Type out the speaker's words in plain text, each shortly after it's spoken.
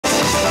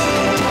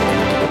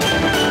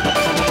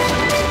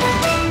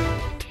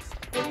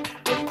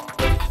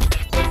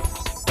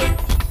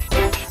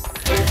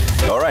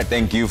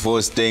Thank you for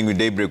staying with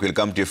Daybreak. We'll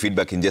come to your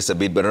feedback in just a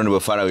bit. But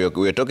Honorable Farah,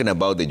 we're talking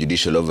about the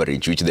judicial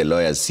overreach, which the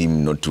lawyers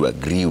seem not to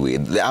agree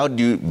with. How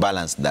do you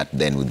balance that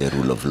then with the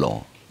rule of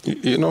law?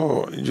 You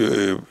know,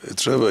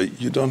 Trevor,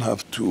 you don't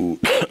have to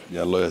be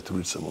a lawyer to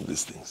read some of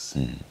these things.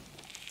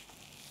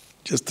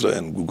 Just try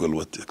and Google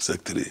what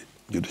exactly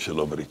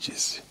judicial overreach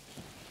is.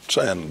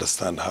 Try and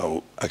understand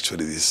how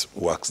actually this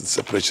works, the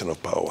separation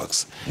of power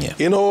works. Yeah.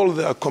 In all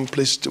the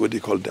accomplished, what you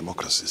call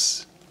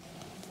democracies,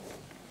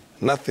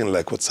 nothing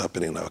like what's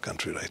happening in our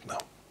country right now.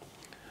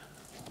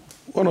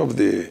 One of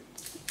the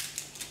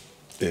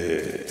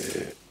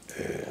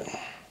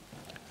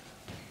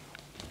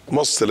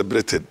most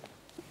celebrated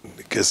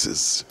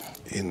cases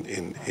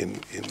in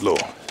law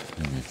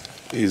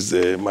is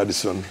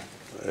Madison.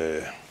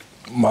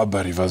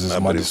 Marbury versus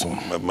Madison.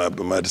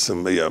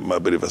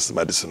 Marbury versus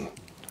Madison,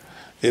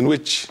 in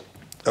which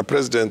a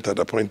president had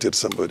appointed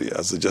somebody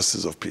as the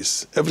justice of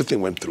peace.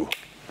 Everything went through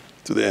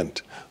to the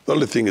end. The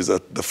only thing is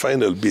that the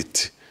final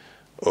bit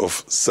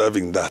of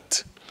serving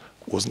that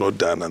was not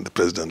done, and the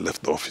president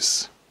left the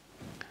office.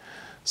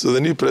 So the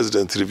new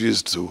president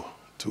refused to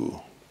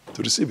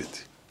receive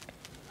it.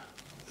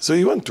 So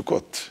he went to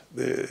court.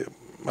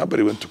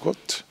 Marbury went to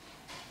court.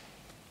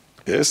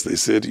 Yes, they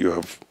said you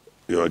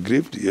are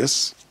aggrieved.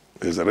 Yes,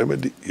 there's a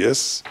remedy.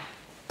 Yes,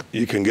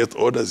 you can get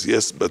orders.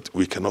 Yes, but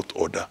we cannot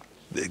order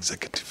the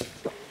executive.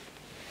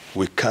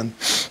 We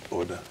can't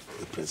order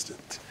the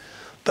president.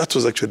 That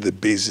was actually the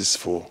basis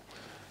for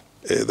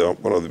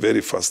one of the very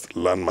first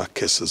landmark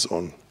cases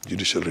on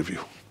judicial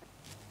review.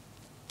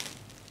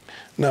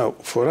 Now,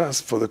 for us,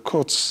 for the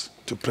courts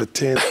to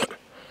pretend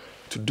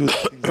to do the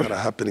things that are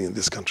happening in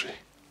this country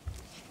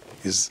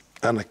is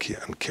anarchy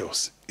and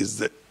chaos, is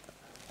the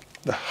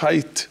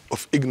height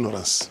of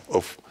ignorance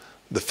of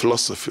the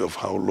philosophy of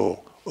how law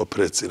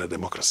operates in a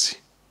democracy.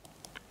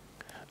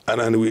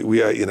 And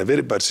we are in a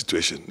very bad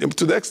situation,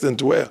 to the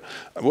extent where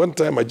one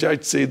time a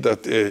judge said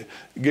that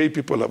gay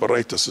people have a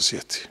right to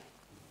associate.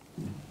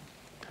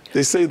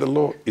 They say the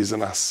law is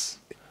an ass,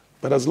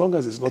 but as long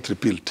as it's not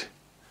repealed,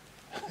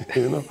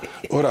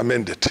 or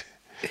amended,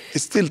 it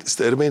still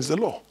remains the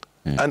law.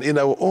 And in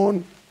our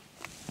own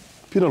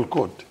penal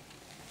code,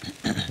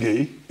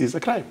 gay is a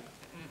crime.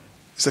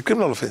 It's a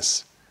criminal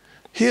offense.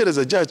 Here is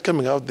a judge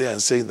coming out there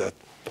and saying that,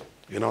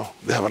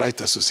 they have a right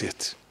to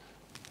associate.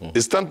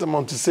 It's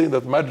tantamount to saying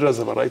that murderers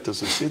have a right to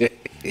associate,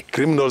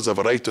 criminals have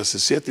a right to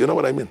associate. You know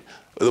what I mean?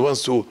 The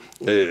ones who,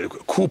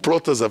 coup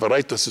plotters have a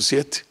right to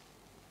associate.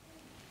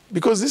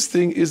 Because this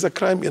thing is a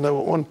crime in our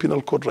own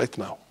penal code right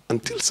now.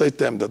 Until such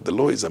time that the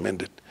law is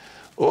amended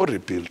or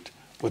repealed,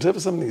 whatever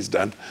something is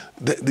done,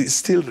 it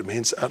still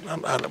remains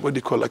what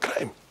you call a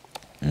crime.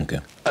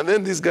 Okay. And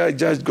then this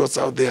judge goes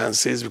out there and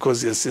says,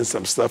 because he has seen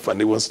some stuff and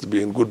he wants to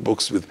be in good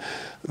books with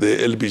the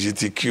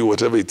LGBTQ,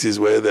 whatever it is,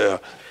 where the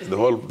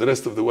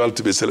rest of the world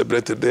to be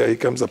celebrated there, he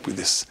comes up with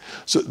this.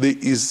 So there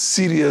is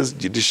serious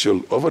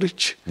judicial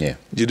overreach,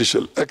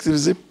 judicial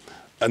activism,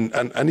 and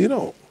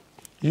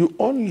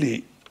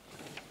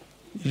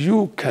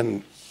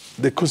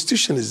the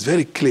Constitution is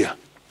very clear.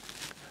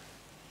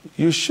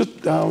 You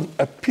shoot down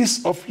a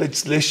piece of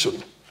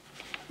legislation,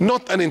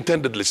 not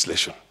unintended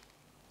legislation.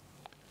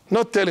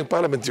 Not telling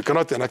Parliament you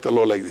cannot enact a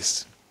law like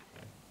this.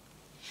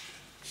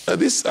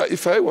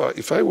 If I were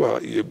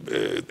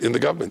in the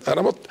government, and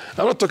I'm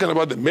not talking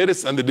about the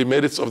merits and the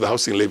demerits of the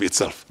housing levy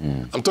itself.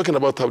 I'm talking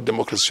about how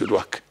democracy should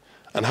work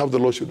and how the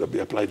law should be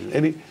applied in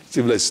any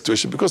civilized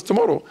situation. Because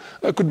tomorrow,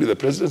 I could be the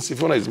president.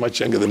 Sifuna is much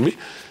younger than me.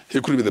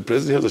 He could be the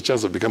president. He has a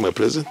chance of becoming a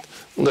president.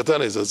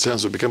 Ngatana has a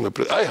chance of becoming a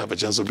president. I have a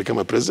chance of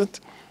becoming a president.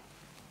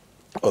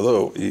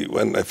 Although,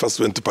 when I first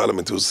went to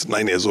Parliament, he was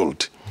 9 years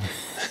old.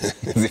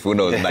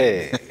 Sifuna was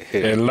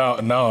 9. And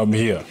now I'm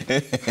here.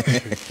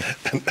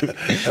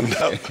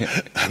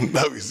 and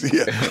now he's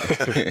here.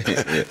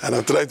 And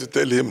I'm trying to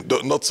tell him,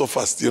 not so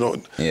fast,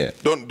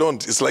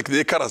 Don't. It's like the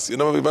Icarus.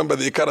 Remember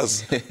the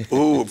Icarus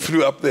who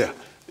flew up there?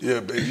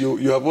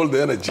 You have all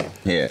the energy.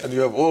 And you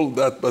have all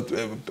that, but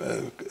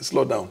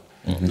slow down.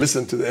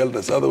 Listen to the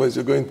elders. Otherwise,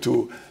 you're going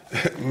to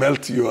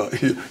melt your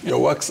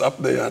wax up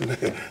there and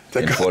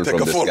take a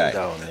fall.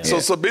 Down,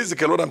 So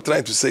basically what I'm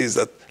trying to say is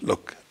that,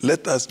 look,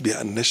 let us be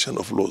a nation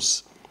of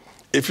laws.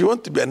 If you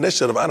want to be a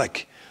nation of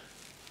anarchy,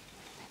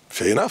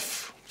 fair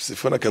enough.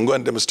 Sifuna can go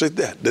and demonstrate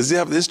there. Does he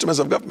have the instruments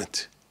of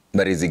government?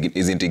 But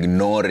isn't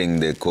ignoring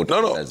the court?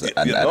 No.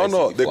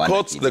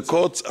 The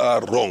courts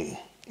are wrong.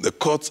 The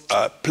courts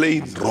are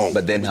plain wrong.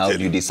 But then how do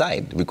you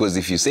decide? Because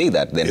if you say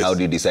that, then how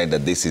do you decide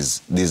that this is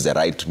the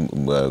right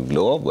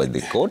law by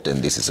the court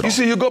and this is wrong? You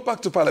see, you go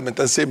back to Parliament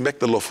and say, make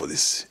the law for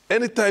this.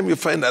 Anytime you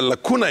find a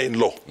lacuna in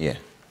law,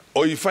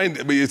 or you find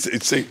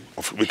it's saying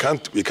we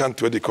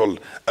can't what they call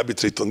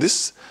arbitrate on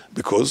this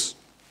because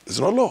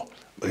there's no law.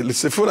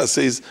 Sifuna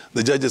says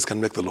the judges can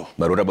make the law.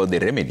 But what about the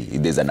remedy?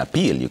 If there's an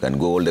appeal, you can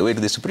go all the way to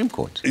the Supreme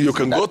Court. You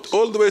can go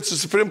all the way to the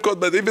Supreme Court,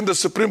 but even the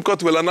Supreme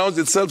Court will announce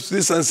itself to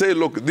this and say,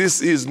 look,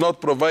 this is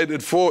not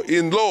provided for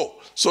in law.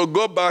 So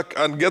go back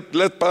and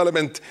let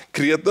Parliament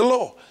create the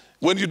law.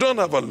 When you don't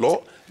have a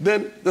law,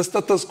 then the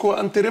status quo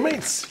ante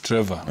remains.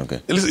 Trevor.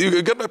 Okay. Listen,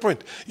 you get my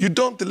point. You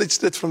don't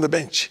legislate from the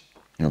bench.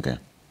 Okay.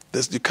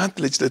 You can't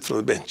legislate from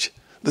the bench.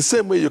 The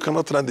same way you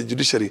cannot run the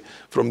judiciary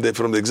from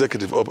the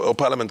executive, or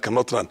Parliament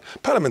cannot run.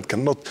 Parliament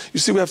cannot. You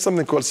see, we have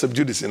something called sub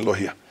judice in law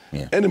here.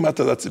 Yeah. Any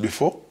matter that's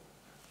before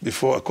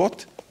a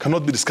court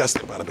cannot be discussed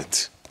in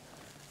Parliament.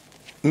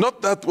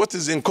 Not that what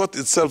is in court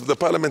itself, the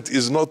Parliament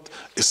is not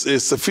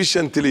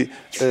sufficiently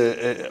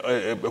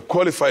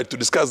qualified to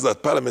discuss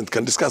that. Parliament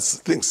can discuss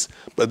things.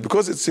 But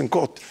because it's in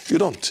court, you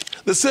don't.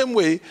 The same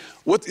way,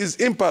 what is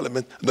in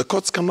Parliament, the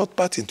courts cannot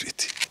part into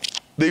it.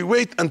 They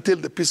wait until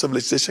the piece of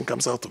legislation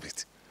comes out of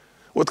it.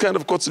 What kind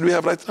of courts do we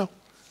have right now?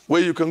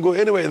 Where you can go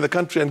anywhere in the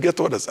country and get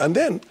orders. And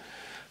then,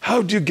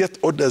 how do you get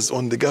orders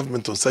on the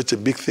government on such a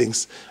big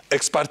things,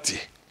 ex parte?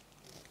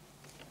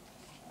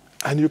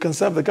 And you can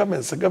serve the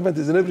government. The government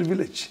is in every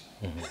village.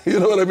 Mm-hmm. You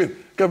know what I mean?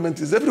 Government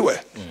is everywhere.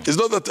 Mm-hmm. It's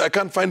not that I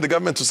can't find the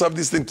government to serve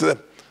this thing to them.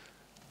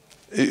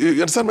 You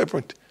understand my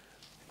point?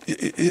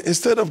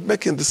 Instead of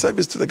making the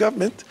service to the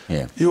government,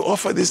 you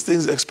offer these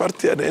things ex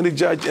parte, and any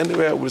judge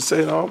anywhere will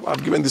say, no,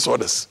 I've given these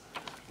orders.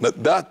 Now,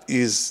 that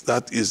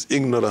is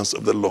ignorance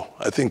of the law.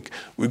 I think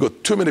we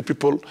got too many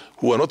people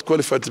who are not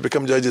qualified to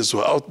become judges who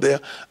are out there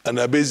and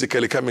are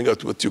basically coming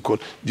out what you call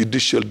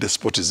judicial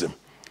despotism,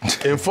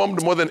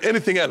 informed more than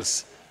anything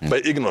else by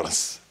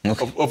ignorance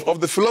of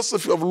the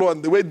philosophy of law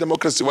and the way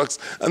democracy works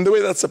and the way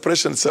that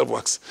separation itself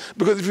works.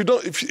 Because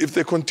if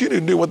they continue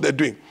doing what they're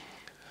doing,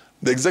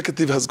 the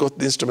executive has got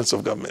the instruments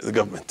of the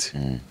government.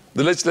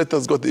 The legislature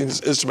has got the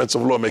instruments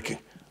of lawmaking.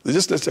 The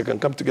legislature can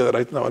come together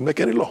right now and make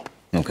any law.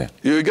 Okay.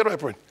 You get my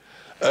point?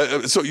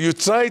 So you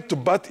try to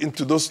butt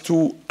into those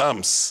two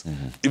arms.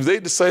 Mm-hmm. If they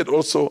decide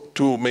also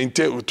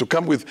to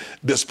come with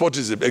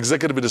despotism,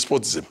 executive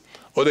despotism,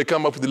 or they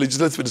come up with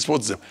legislative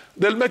despotism,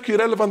 they'll make you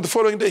irrelevant the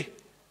following day.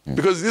 Mm-hmm.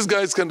 Because these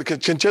guys can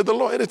change the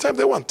law anytime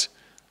they want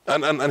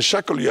and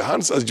shackle your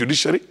hands as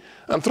judiciary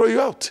and throw you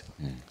out.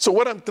 Mm-hmm. So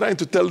what I'm trying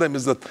to tell them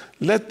is that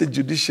let the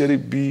judiciary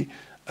be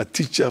a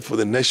teacher for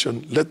the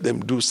nation. Let them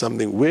do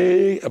something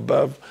way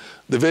above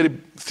the very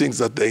things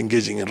that they're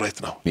engaging in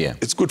right now. Yeah.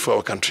 It's good for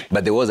our country.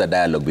 But there was a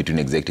dialogue between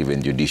executive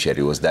and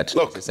judiciary. Was that...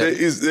 Look, there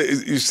is,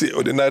 you see,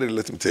 ordinarily,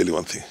 let me tell you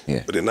one thing.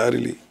 Yeah.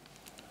 Ordinarily,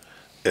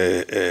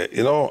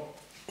 you know,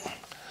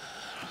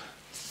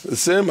 the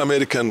same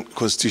American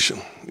Constitution,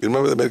 you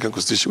remember the American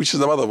Constitution, which is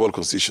the mother of all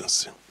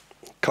constitutions,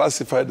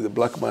 classified the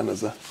black man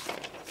as a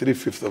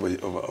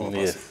 3/5 of a person.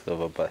 Yes,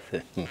 of a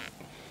person.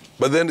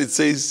 But then it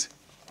says,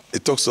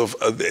 it talks of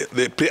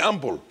the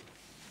preamble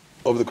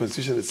of the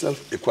Constitution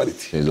itself,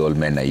 equality. All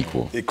men are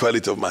equal.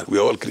 Equality of man. We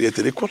are all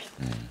created equal.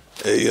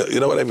 You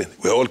know what I mean?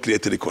 We are all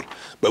created equal.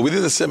 But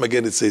within the same,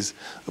 again, it says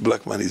a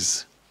black man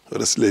is, or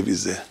a slave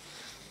is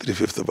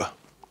 3/5 of a.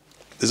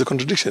 There's a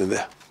contradiction in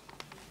there.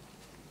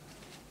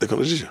 The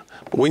contradiction.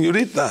 But when you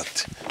read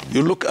that,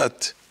 you look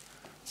at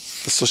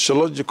the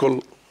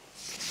sociological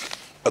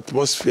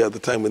atmosphere at the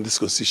time when this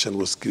Constitution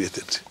was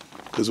created.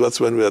 Because that's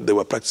when they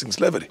were practicing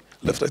slavery,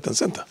 left, right, and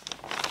center.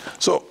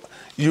 So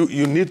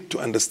you need to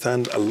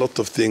understand a lot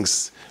of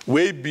things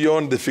way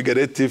beyond the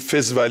figurative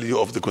face value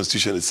of the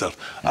Constitution itself.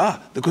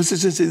 The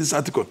Constitution says this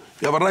article,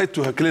 you have a right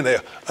to a clean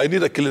air. I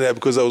need a clean air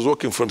because I was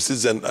working from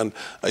cities and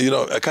you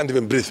know, I can't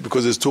even breathe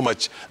because there's too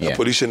much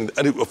pollution.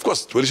 And of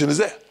course, pollution is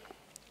there.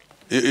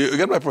 You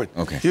get my point?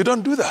 Okay. You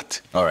don't do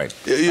that. All right.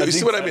 You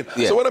see what I mean?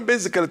 Yeah. So what I'm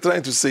basically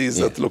trying to say is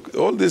that, look,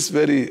 all these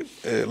very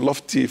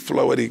lofty,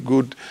 flowery,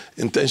 good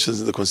intentions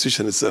in the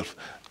Constitution itself,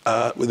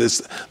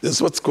 there's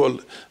what's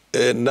called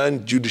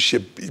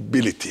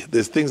non-judiciability.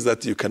 There's things that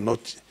the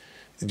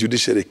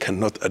judiciary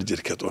cannot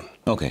adjudicate on.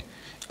 Okay.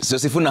 So,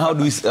 Sifuna, how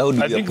do we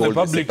uphold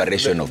the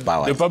separation of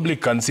powers? The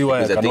public can see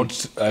why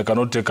I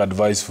cannot take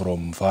advice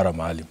from Farah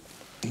Maalim.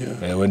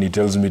 Yeah. When he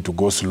tells me to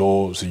go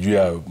slow,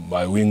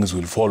 my wings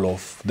will fall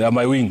off. They are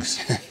my wings.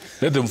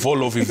 Let them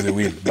fall off if they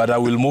will. But I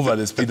will move at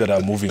the speed that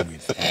I'm moving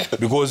with.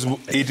 Because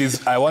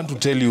I want to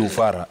tell you,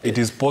 Farah, it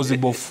is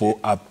possible for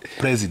a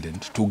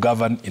president to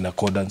govern in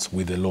accordance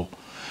with the law.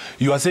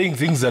 You are saying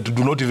things that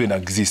do not even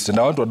exist. And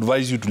I want to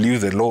advise you to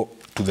leave the law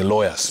to the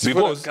lawyers.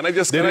 Because can I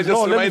just remind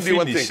you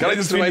one thing? Can I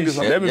just remind you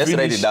something? Just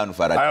write it down,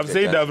 Farah. I have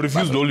said I've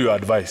refused all your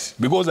advice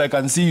because I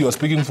can see you are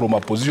speaking from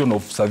a position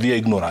of severe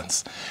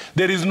ignorance.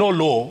 There is no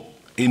law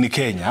in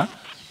Kenya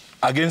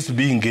against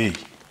being gay.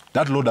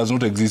 That law does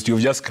not exist. You've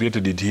just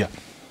created it here.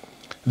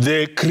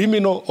 The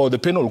criminal or the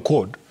penal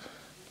code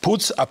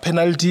puts a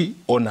penalty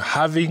on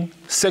having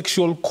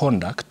sexual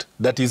conduct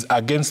that is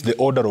against the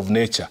order of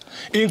nature,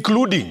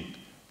 including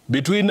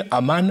between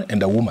a man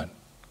and a woman.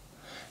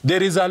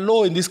 There is a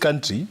law in this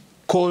country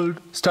called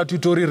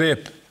statutory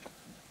rape.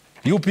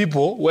 You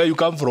people, where you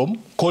come from,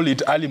 call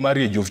it early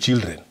marriage of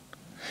children.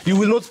 You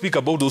will not speak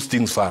about those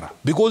things, Farah,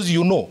 because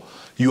you know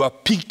you are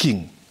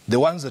picking the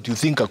ones that you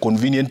think are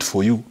convenient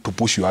for you to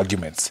push your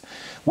arguments.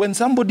 When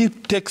somebody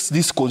takes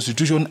this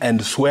constitution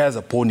and swears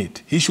upon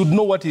it, he should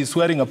know what he's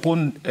swearing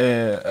upon,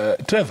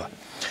 Trevor.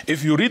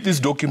 If you read this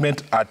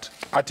document at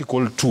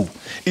Article 2,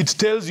 it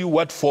tells you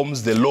what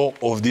forms the law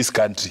of this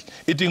country.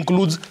 It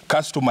includes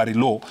customary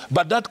law,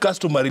 but that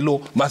customary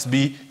law must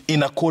be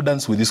in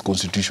accordance with this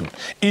constitution.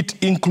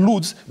 It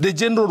includes the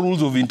general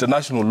rules of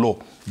international law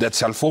that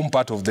shall form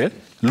part of the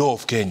law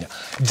of Kenya.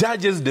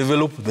 Judges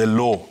develop the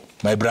law,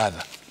 my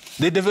brother.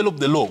 They develop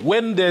the law.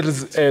 When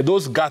there's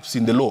those gaps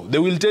in the law, they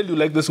will tell you,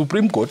 like the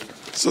Supreme Court,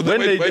 so when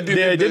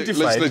they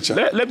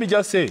identified, let me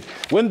just say,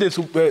 when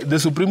the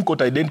Supreme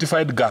Court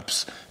identified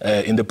gaps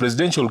in the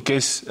presidential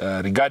case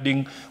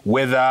regarding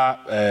whether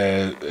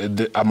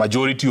a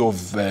majority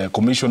of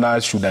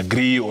commissioners should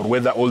agree or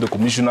whether all the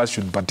commissioners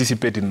should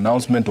participate in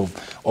announcement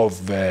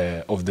of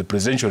the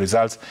presidential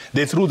results,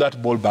 they threw that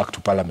ball back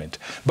to Parliament.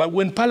 But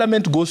when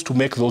Parliament goes to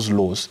make those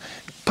laws,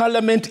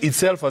 Parliament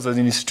itself as an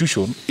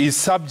institution is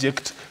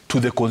subject to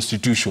the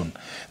Constitution.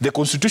 The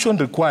Constitution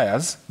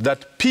requires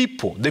that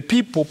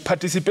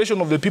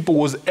participation of the people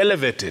was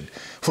elevated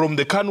from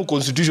the Kanu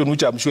Constitution,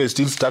 which I'm sure is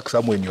still stuck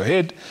somewhere in your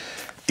head.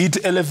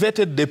 It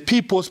elevated the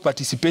people's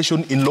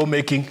participation in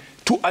lawmaking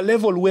to a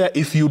level where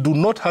if you do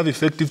not have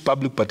effective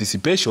public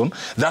participation,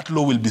 that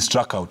law will be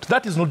struck out.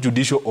 That is not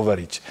judicial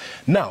overreach.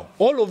 Now,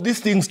 all of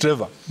these things,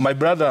 Trevor, my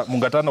brother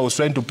Mungatana was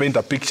trying to paint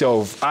a picture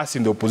of us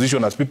in the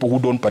opposition as people who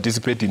don't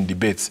participate in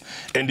debates,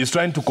 and is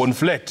trying to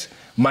conflate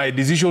my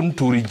decision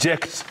to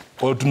reject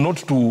or not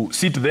to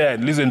sit there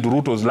and listen to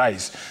Ruto's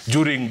lies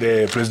during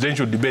the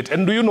presidential debate.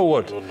 And do you know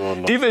what?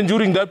 No. Even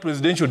during that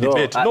presidential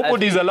debate,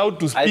 nobody is allowed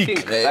to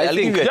speak. I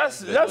think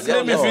just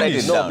let me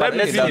finish. Let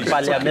me finish.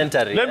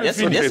 Parliamentary. Let me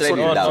finish.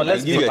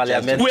 Let's be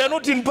parliamentary. We are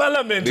not in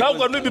Parliament. How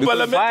can we be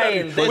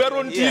parliamentary? We are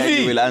on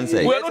TV.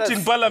 We are not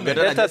in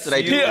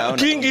Parliament.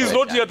 King is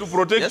not here to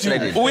protect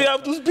you. We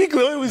have to speak the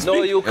way we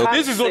speak.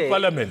 This is not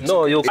Parliament.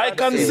 No, you can't. I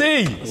can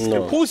say.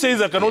 Who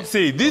says I cannot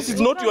say? This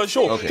is not your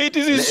show. It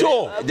is his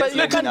show.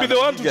 Let him be the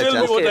one to tell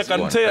me what I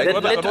can say and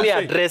what I cannot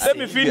say. Let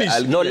me finish.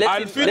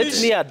 I'll finish.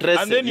 Let me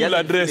address and then you'll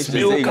address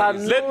me.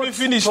 Let me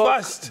finish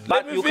first.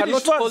 But you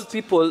cannot hold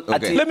people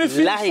at let me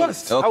finish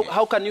first.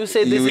 How can you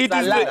say this is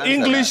a lie? It is the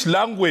English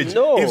language.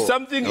 No. If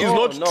something is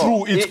not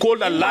true, it's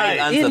called a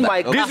lie.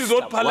 This is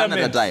not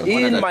Parliament.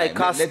 In my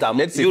custom,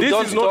 you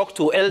don't talk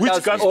to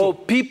elders or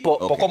people.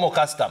 Pokomo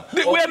custom.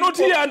 We are not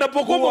here under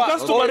Pokomo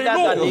customary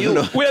law.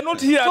 We are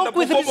not here under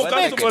Pokomo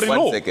customary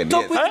law.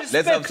 Talk with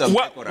respect.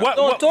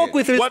 Talk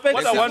with respect.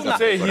 What I want to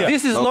say here.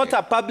 This is not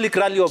a public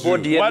rally of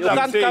ODM. You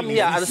can't come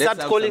here and start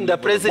calling the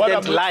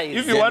president lies.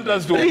 If you want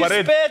us to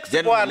operate,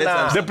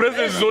 the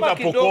president is not a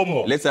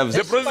Pokomo.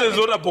 The president is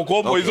not a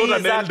Pokomo. He's not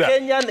an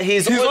elder.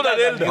 He's not an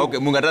elder. Okay,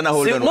 Mungatana,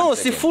 hold on. No,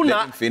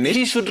 Sifuna,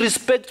 he should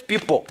respect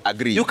people.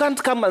 Agree. You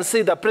can't come and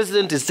say the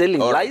president is telling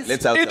lies.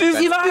 It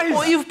is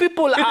lies. If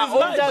people are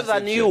older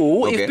than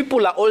you, if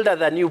people are older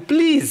than you,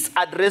 please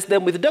address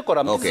them with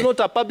decorum. This is not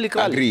a public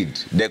rally. Agreed.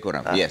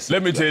 Decorum. Yes.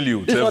 Let me tell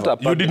you, Trevor,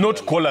 you did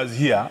not call us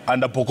here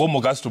under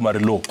Pokomo customary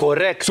law.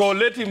 Correct. So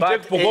let him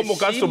take Pokomo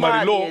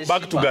customary law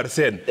back to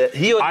Garsen.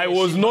 I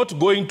was not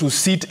going to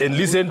sit and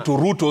listen to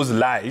Ruto's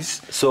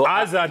lies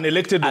as an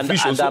elected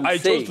official, so I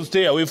chose to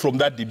stay away from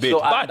that debate.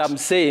 But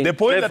the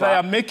point that I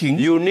am making,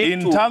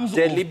 in terms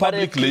of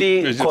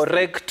publicly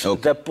correct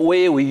the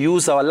way we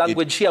use our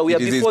language here, we are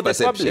before the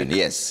public.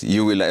 Yes,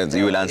 you will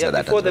answer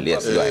that as well.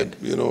 Yes, go ahead.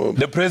 You know,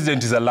 the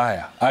president is a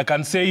liar. I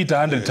can say it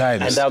 100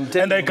 times,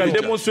 and I can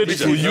demonstrate it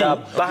to you.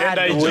 And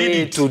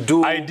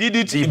I did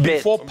it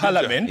before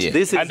Parliament.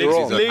 This is and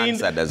explained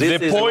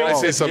the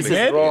points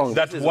made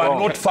that were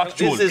not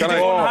factual. This is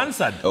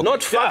unanswered.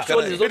 Not factual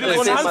is not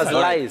the same as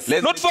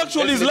lies. Not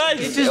factual is lies.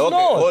 It is not.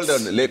 Hold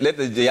on. Let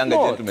the younger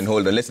gentleman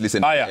hold on. Let's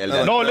listen.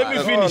 No, let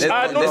me finish.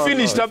 I had not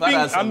finished.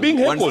 I'm being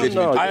heckled.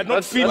 I had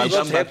not finished.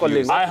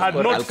 I had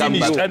not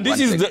finished. And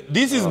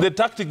this is the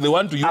tactic they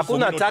want to use for me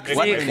not to make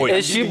my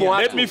point.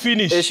 Let me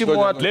finish.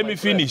 Let me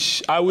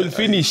finish. I will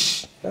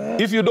finish.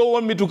 If you don't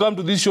want me to come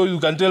to this show, you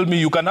can tell me.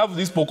 You can have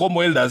these Pokomo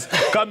elders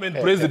come and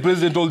praise the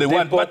president all they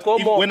want. But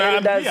when I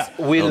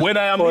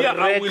am here,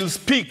 I will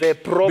speak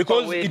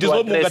because it is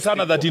not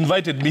Mungatana that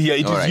invited me here.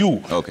 It is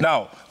you. Okay.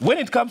 Now, when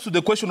it comes to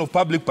the question of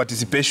public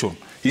participation,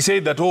 he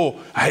said that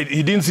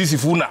he didn't see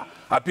Sifuna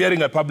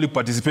appearing at public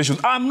participation.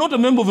 I'm not a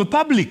member of the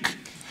public.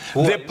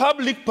 The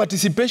public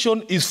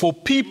participation is for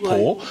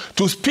people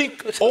to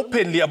speak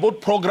openly about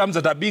programs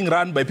that are being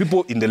run by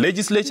people in the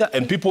legislature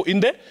and people in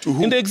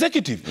the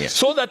executive. Yes.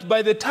 So that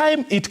by the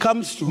time it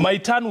comes, my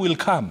turn will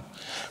come.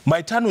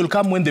 My turn will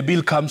come when the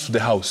bill comes to the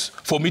House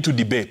for me to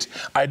debate.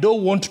 I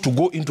don't want to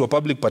go into a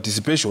public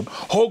participation,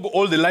 hog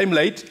all the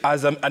limelight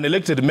as an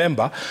elected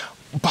member,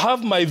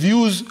 have my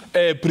views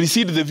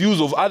precede the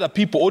views of other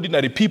people,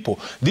 ordinary people.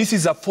 This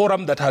is a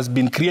forum that has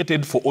been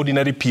created for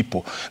ordinary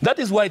people. That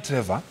is why,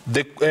 Trevor,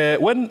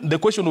 when the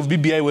question of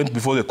BBI went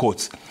before the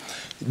courts,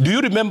 Do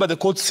you remember the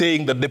court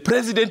saying that the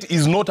president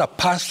is not a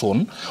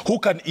person who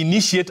can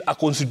initiate a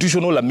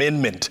constitutional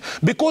amendment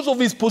because of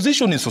his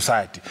position in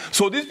society?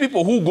 So these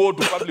people who go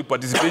to public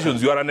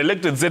participations, you are an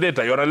elected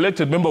senator, you are an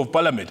elected member of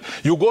parliament,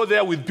 you go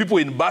there with people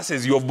in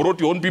buses, you have brought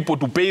your own people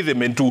to pay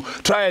them and to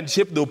try and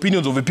shape the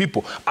opinions of the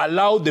people.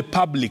 Allow the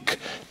public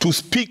to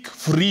speak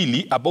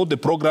freely about the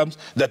programs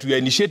that we are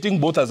initiating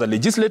both as a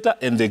legislator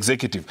and the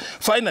executive.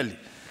 Finally,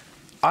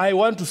 I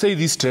want to say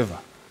this, Trevor.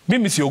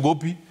 Mimi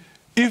siogopi.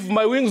 If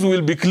my wings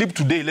will be clipped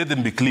today, let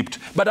them be clipped.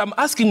 But I'm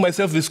asking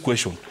myself this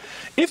question.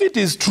 If it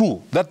is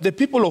true that the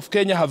people of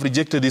Kenya have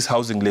rejected this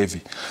housing levy,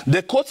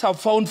 the courts have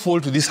found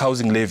fault with this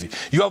housing levy,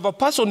 you have a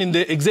person in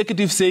the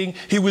executive saying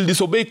he will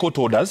disobey court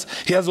orders,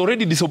 he has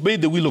already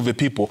disobeyed the will of the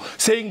people,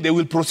 saying they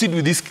will proceed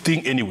with this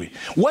thing anyway.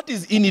 What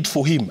is in it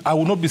for him? I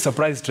will not be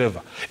surprised,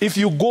 Trevor. If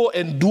you go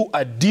and do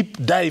a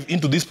deep dive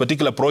into this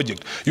particular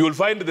project, you will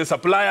find the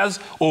suppliers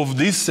of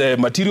this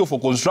material for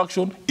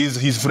construction is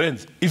his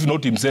friends, if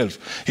not himself.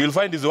 He will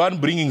find he's the one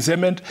bringing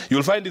cement,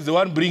 you'll find he's the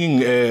one bringing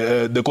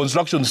the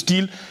construction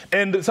steel,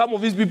 and some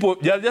of these people,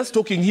 they are just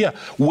talking here.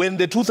 When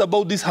the truth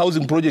about this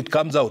housing project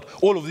comes out,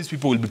 all of these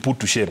people will be put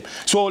to shame.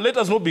 So let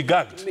us not be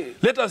gagged.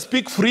 Let us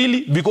speak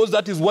freely, because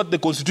that is what the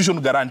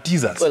Constitution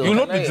guarantees us. Well, you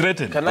will not be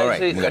threatened. Can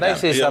I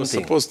say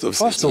something?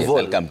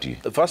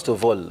 First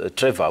of all,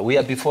 Trevor, we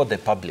are before the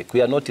public.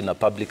 We are not in a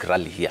public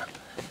rally here.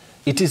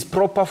 It is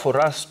proper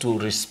for us to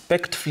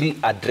respectfully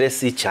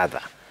address each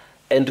other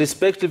and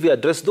respectfully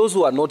address those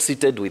who are not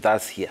seated with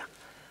us here.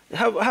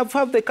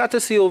 Have the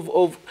courtesy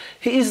of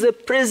he is the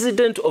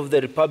president of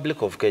the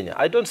Republic of Kenya.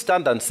 I don't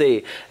stand and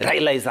say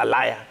Raila is a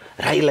liar.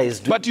 Raila is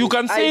doing. But you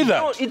can say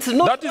that. It's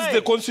not that is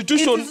the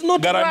Constitution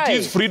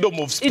guarantees freedom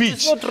of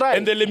speech.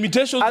 And the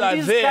limitations are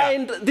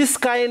there. This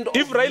kind of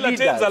if Raila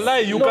tells a lie,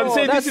 you can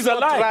say this is a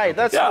lie. Right.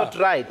 That's not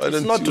right.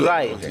 It's not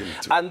right.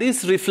 And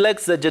this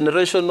reflects the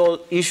generational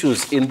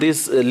issues in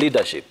this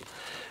leadership.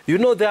 You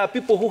know, there are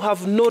people who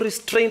have no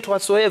restraint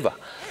whatsoever.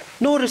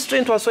 No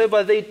restraint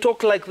whatsoever. They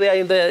talk like they are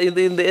in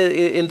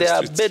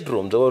their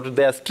bedrooms or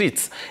their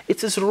streets.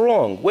 It is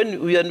wrong.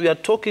 When we are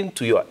talking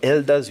to your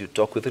elders, you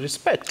talk with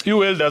respect.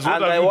 You elders,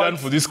 what have you done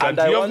for this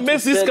country? You have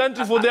made this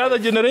country for the other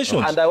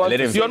generations.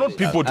 You are not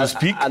people to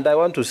speak. And I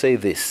want to say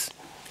this.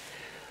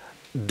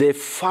 The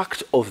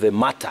fact of the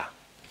matter,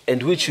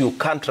 and which you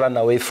can't run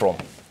away from,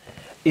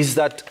 is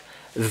that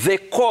the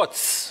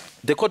courts,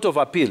 the Court of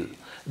Appeal,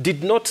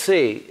 did not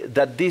say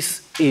that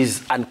this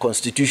is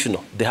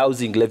unconstitutional. The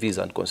housing levy is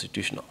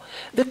unconstitutional.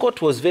 The court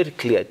was very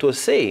clear. It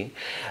was saying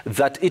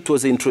that it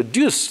was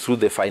introduced through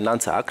the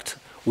Finance Act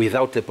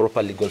without a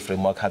proper legal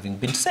framework having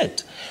been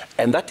set.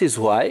 And that is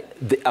why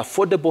the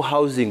Affordable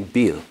Housing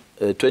Bill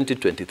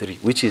 2023,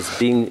 which is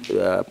being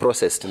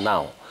processed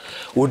now,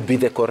 would be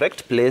the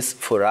correct place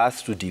for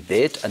us to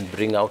debate and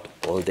bring out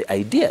all the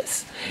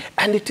ideas.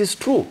 And it is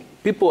true.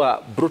 People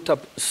are brought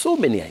up so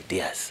many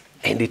ideas.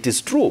 And it is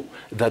true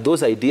that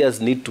those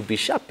ideas need to be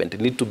sharpened,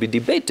 need to be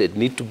debated,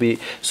 need to be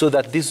so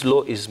that this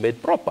law is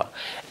made proper.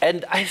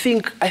 And I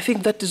think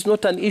that is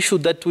not an issue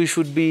that we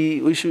should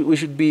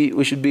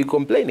be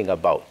complaining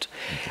about.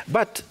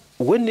 But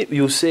when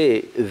you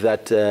say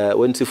that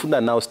when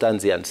Sifuna now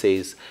stands here and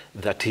says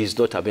that he is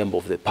not a member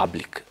of the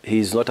public, he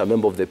is not a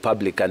member of the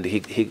public, and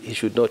he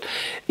should not,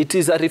 it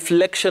is a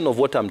reflection of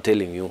what I'm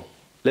telling you.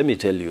 Let me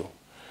tell you.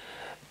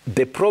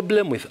 The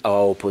problem with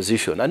our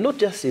opposition, and not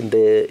just in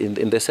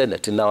the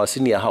Senate, in our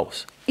senior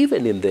house,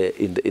 even in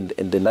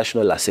the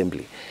National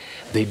Assembly,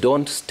 they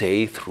don't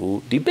stay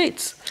through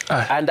debates.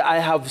 And I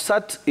have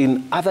sat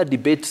in other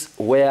debates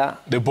where...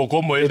 The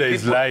Bokomo elder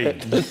is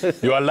lying.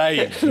 You are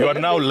lying. You are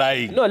now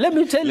lying. No, let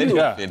me tell you.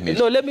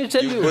 No, let me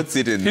tell you.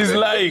 He's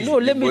lying. No,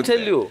 let me tell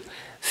you.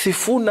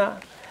 Sifuna,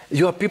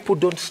 your people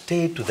don't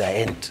stay to the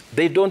end.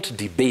 They don't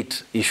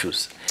debate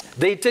issues.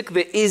 They take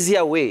the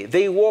easier way.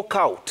 They walk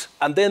out,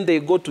 and then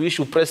they go to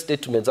issue press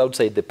statements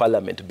outside the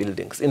parliament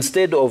buildings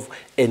instead of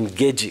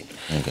engaging.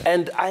 Okay.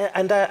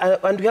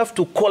 And we have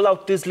to call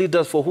out these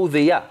leaders for who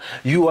they are.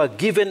 You are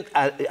given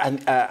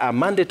a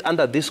mandate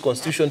under this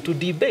constitution to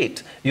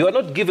debate. You are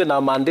not given a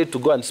mandate to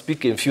go and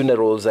speak in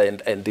funerals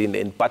and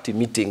in party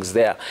meetings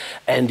there.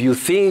 And you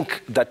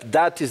think that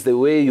that is the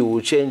way you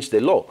will change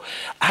the law.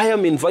 I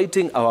am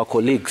inviting our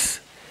colleagues.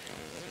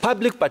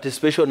 Public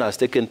participation has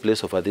taken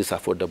place over this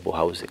affordable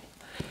housing.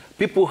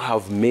 People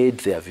have made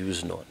their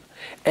views known.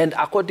 And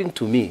according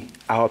to me,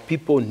 our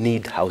people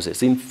need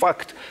houses. In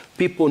fact,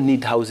 people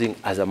need housing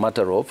as a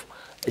matter of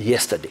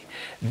yesterday.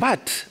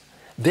 But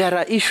there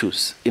are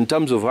issues in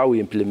terms of how we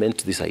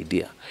implement this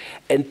idea.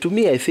 And to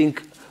me, I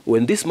think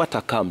when this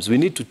matter comes, we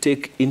need to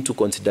take into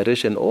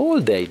consideration all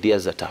the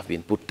ideas that have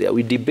been put there.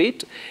 We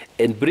debate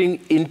and bring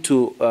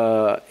into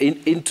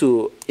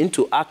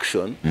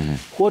action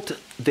what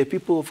the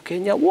people of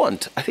Kenya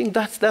want. I think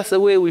that's the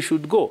way we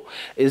should go.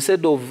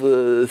 Instead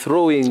of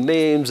throwing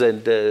names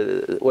and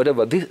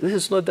whatever, this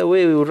is not the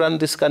way we will run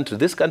this country.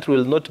 This country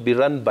will not be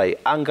run by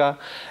anger,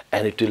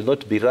 and it will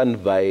not be run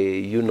by,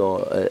 you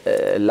know,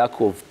 a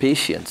lack of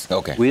patience.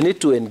 Okay. We need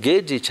to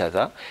engage each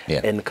other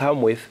and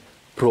come with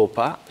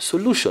proper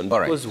solution,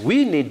 because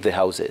we need the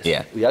houses.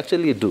 Yeah. We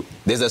actually do.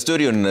 There's a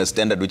story on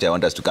Standard which I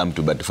want us to come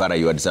to, but Farah,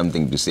 you had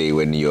something to say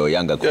when your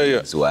younger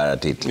colleagues were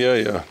at it.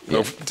 Yeah.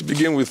 Now, to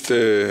begin with,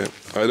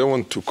 I don't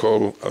want to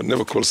I'll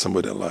never call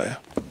somebody a liar.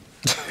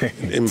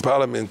 In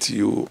Parliament,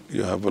 you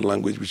have a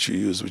language which you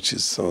use, which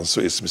is so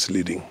it's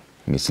misleading.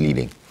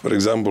 Misleading. For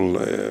example,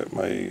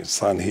 my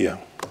son here,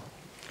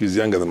 he's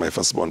younger than my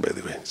firstborn, by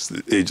the way. It's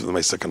the age of my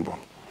secondborn.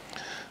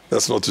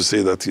 That's not to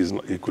say that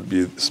he could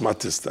be the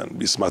smartest and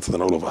be smarter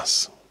than all of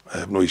us. I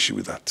have no issue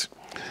with that.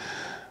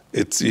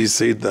 He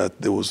said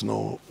that there was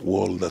no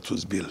wall that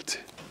was built.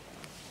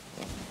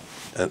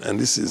 And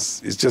this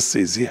is, it just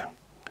says here.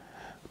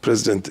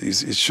 President,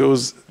 it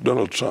shows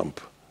Donald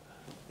Trump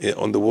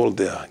on the wall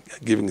there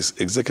giving his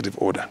executive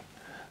order.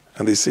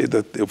 And they say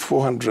that the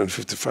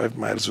 455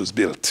 miles was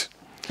built.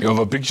 You have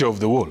a picture of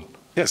the wall?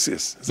 Yes.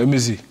 Let me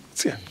see.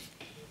 It's here.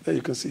 There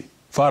you can see.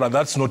 Farah,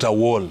 that's not a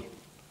wall.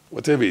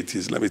 Whatever it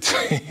is, let me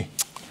tell you.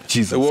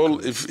 Jesus. The wall,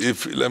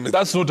 let me...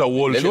 That's not a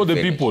wall. Show the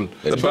people.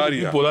 The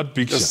barrier. People that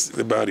picture. Just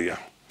the barrier.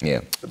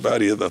 Yeah. The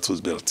barrier that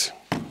was built.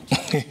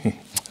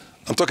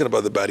 I'm talking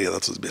about the barrier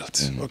that was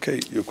built. Okay,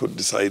 you could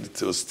decide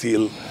to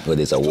steal.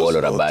 Whether it's a wall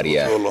or a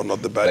barrier. Or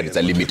not the barrier. But it's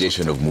a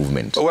limitation of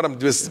movement. But what I'm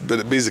just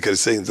basically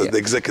saying is that the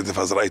executive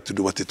has a right to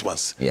do what it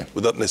wants,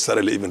 without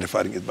necessarily even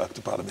referring it back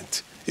to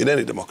Parliament. In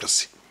any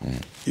democracy,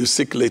 you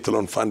seek later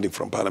on funding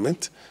from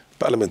Parliament.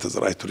 Parliament has a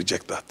right to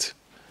reject that.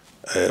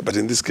 But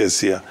in this case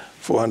here,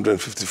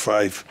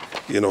 455,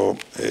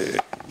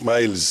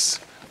 miles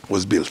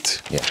was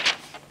built. Yeah.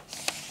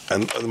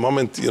 And at the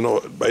moment,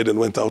 Biden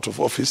went out of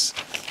office,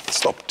 it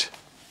stopped.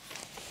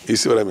 You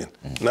see what I mean?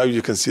 Now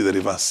you can see the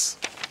reverse.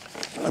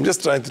 I'm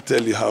just trying to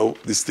tell you how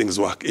these things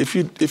work. If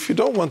you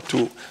don't want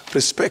to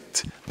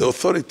respect the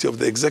authority of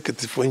the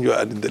executive when you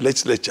are in the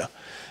legislature,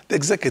 the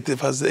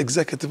executive has the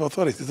executive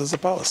authority. It has the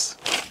powers.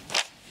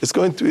 It's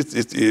going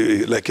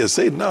to, like I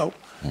said now,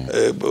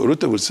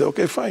 Rutte will say,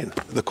 okay, fine,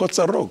 the courts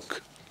are wrong,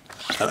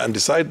 and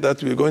decide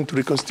that we're going to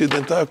reconstitute the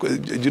entire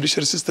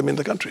judiciary system in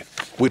the country.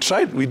 We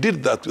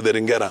did that with the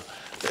Ringera,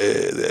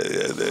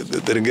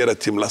 the Ringera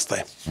team last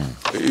time.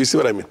 You see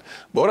what I mean?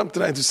 But what I'm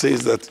trying to say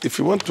is that if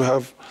you want to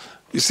have,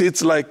 you see,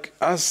 it's like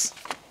us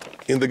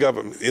in the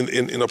government,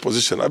 in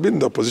opposition. I've been in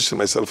the opposition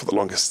myself for the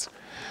longest,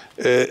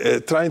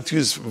 trying to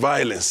use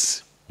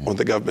violence on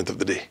the government of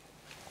the day.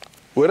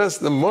 Whereas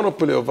the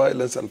monopoly of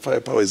violence and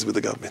firepower is with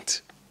the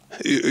government.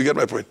 You get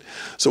my point?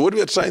 So what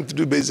we are trying to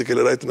do basically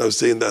right now is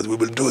saying that we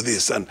will do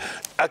this, and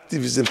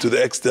activism to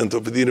the extent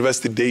of the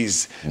university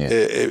days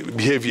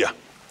behavior.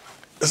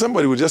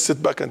 Somebody will just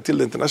sit back until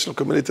the international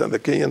community and the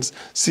Kenyans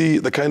see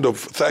the kind of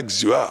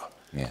thugs you are.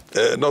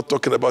 Not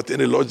talking about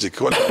any logic,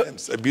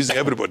 abusing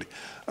everybody.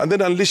 And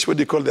then unleash what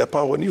they call their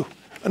power on you.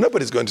 And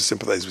nobody's going to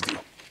sympathize with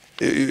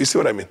you. You see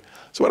what I mean?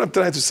 So what I'm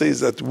trying to say is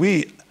that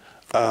we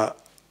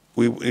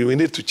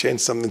need to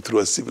change something through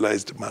a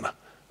civilized manner.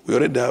 We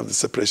already have the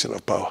separation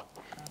of power.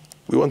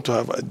 We want to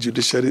have a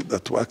judiciary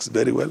that works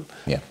very well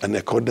in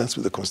accordance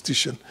with the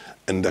Constitution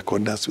and in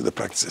accordance with the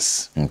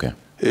practices. Okay.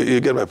 You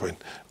get my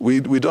point?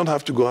 We don't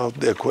have to go out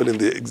there calling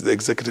the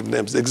executive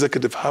names. The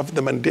executive have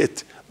the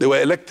mandate. They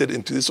were elected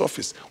into this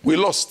office. We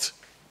lost.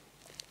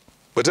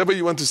 Whatever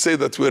you want to say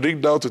that we're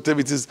rigged out, whatever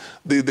it is,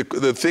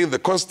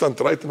 the constant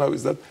right now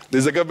is that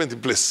there's a government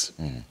in place.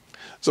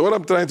 So what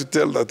I'm trying to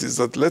tell that is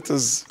that let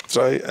us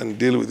try and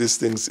deal with these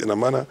things in a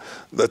manner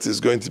that is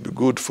going to be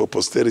good for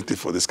posterity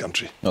for this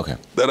country. Okay.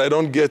 That I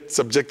don't get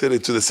subjected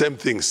into the same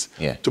things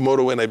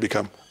tomorrow when I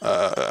become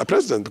a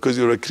president, because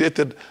you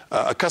created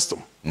a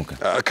custom,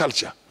 a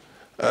culture.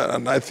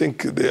 And I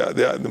think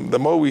the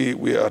more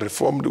we are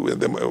reformed,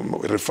 the more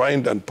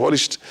refined and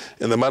polished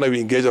in the manner we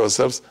engage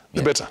ourselves,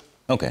 the better.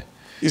 Okay.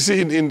 You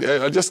see,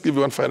 I'll just give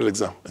you one final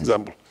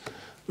example.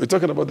 We're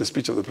talking about the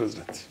speech of the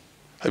president.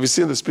 Have you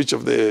seen the speech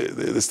of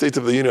the State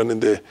of the Union?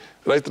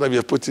 Right now we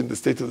have put in the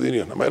State of the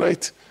Union. Am I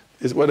right?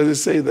 What does it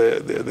say,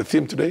 the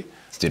theme today?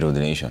 State of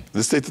the Nation.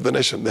 The State of the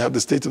Nation. They have the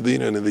State of the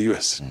Union in the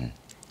US.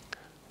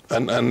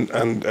 And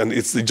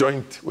it's the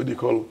joint, what do you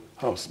call,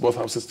 house, both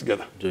houses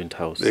together. Joint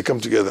house. They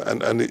come together.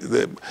 And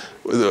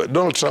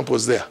Donald Trump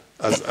was there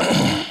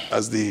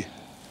as the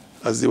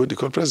what do you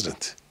call,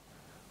 president.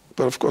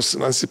 But of course,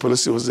 Nancy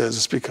Pelosi was there as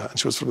a speaker, and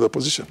she was from the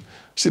opposition.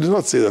 She did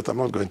not say that I'm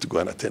not going to go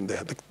and attend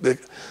there.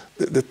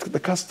 The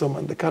custom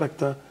and the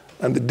character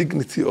and the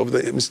dignity of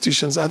the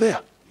institutions are there.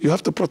 You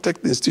have to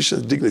protect the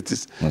institutions'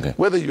 dignities,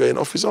 whether you are in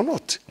office or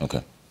not.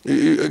 Okay.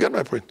 You get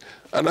my point?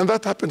 And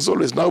that happens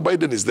always. Now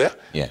Biden is there.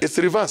 It's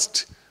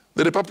reversed.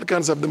 The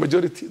Republicans have the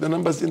majority, the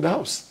numbers in the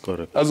House.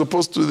 Correct. As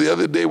opposed to the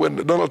other day when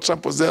Donald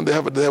Trump was there and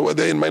they were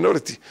there in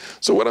minority.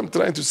 So what I'm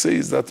trying to say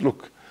is that,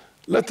 look,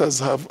 let us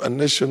have a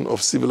nation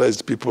of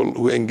civilized people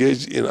who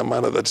engage in a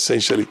manner that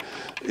essentially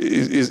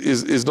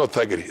is not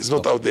thuggery. It's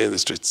not out there in the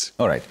streets.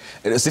 All right.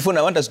 Sifuna,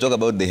 I want us to talk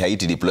about the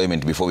Haiti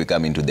deployment before we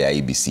come into the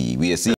IBC. We are seeing